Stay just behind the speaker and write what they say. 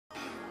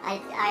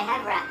I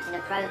have rapped in a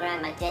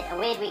program I did, a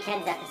Weird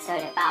Weekends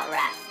episode about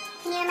rap.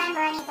 Can you remember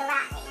any of the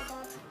rap that you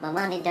did? My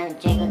money don't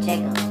jiggle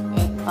jiggle,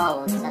 it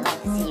folds. I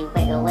like to see you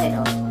wiggle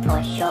wiggle,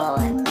 for sure.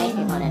 Make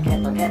me wanna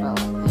dribble dribble.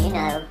 You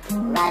know,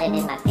 riding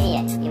in my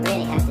Fiat, you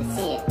really have to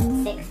see it.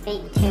 6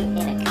 feet 2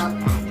 in a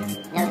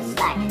compact, no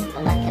slack.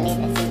 But luckily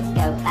the seats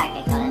go back.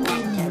 I got a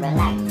knack to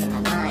relax in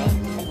my mind.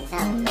 Doesn't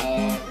sound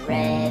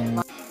red.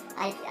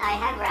 I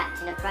have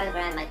rapped in a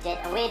program I did,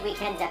 a Weird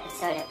Weekends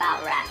episode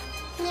about rap.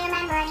 Can you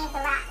remember any of the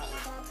rap that you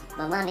did?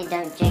 My money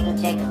don't jiggle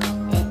jiggle,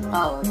 it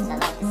folds. I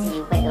like to see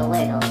you wiggle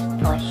wiggle,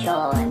 for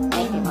sure.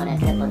 Make me wanna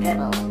dribble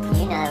dribble.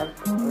 You know,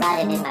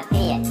 riding in my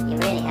Fiat, you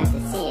really have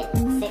to see it.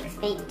 6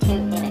 feet 2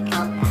 in a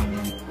compact,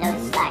 no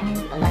slack.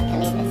 But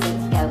luckily the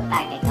seats go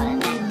back. I got a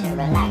knack to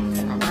relax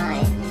in my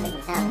mind.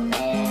 Doesn't sound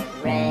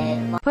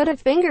red. Put a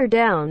finger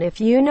down if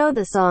you know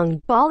the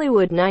song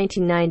Bollywood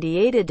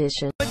 1998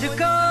 edition.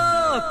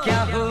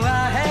 क्या हुआ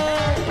है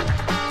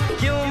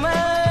क्यों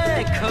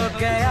मैं खो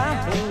गया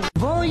हूँ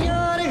वो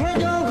यार है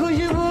जो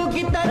खुशबू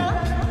की तरह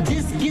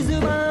जिसकी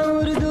जुबान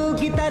उर्दू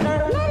की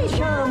तरह मेरी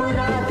शाम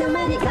रात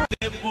मेरी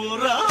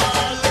पूरा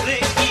रे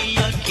की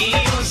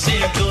अखियों से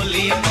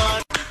डोली मार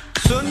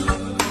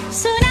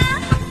सुना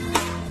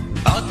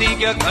आती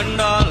क्या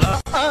खंडाला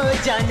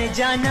जाने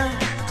जाना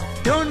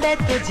ढूंढे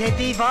तुझे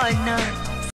दीवाना